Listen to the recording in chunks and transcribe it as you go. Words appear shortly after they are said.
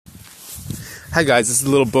Hi guys, this is a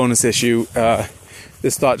little bonus issue.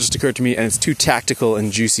 This thought just occurred to me and it's too tactical and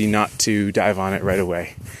juicy not to dive on it right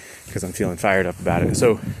away because I'm feeling fired up about it.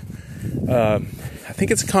 So I think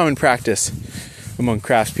it's a common practice among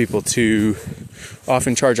craftspeople to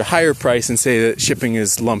often charge a higher price and say that shipping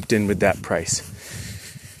is lumped in with that price,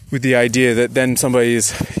 with the idea that then somebody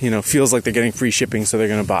feels like they're getting free shipping, so they're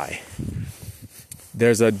going to buy.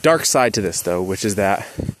 There's a dark side to this though, which is that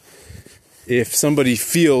if somebody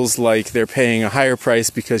feels like they're paying a higher price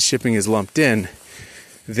because shipping is lumped in,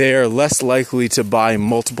 they're less likely to buy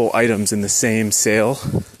multiple items in the same sale,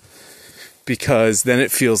 because then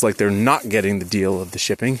it feels like they're not getting the deal of the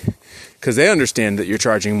shipping, because they understand that you're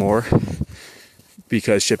charging more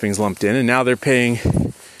because shipping's lumped in, and now they're paying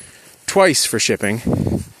twice for shipping,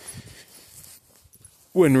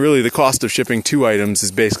 when really the cost of shipping 2 items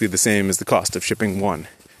is basically the same as the cost of shipping 1.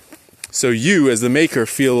 So you, as the maker,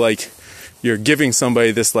 feel like you're giving somebody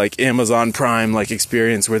this like Amazon Prime like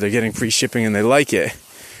experience where they're getting free shipping and they like it.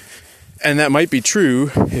 And that might be true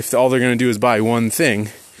if all they're going to do is buy one thing,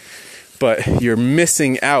 but you're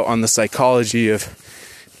missing out on the psychology of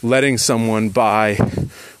letting someone buy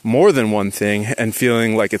more than one thing and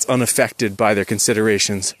feeling like it's unaffected by their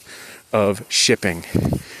considerations of shipping.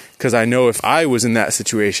 Because I know if I was in that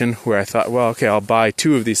situation where I thought, well, okay, I'll buy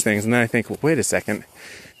 2 of these things, and then I think, well, wait a second,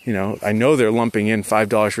 I know they're lumping in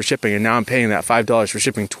 $5 for shipping, and now I'm paying that $5 for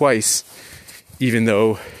shipping twice, even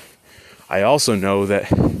though I also know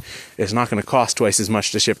that it's not going to cost twice as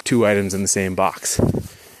much to ship 2 items in the same box.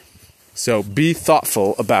 So be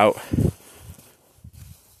thoughtful about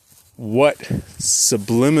what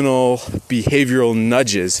subliminal behavioral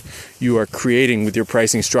nudges you are creating with your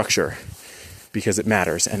pricing structure, because it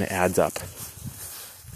matters and it adds up.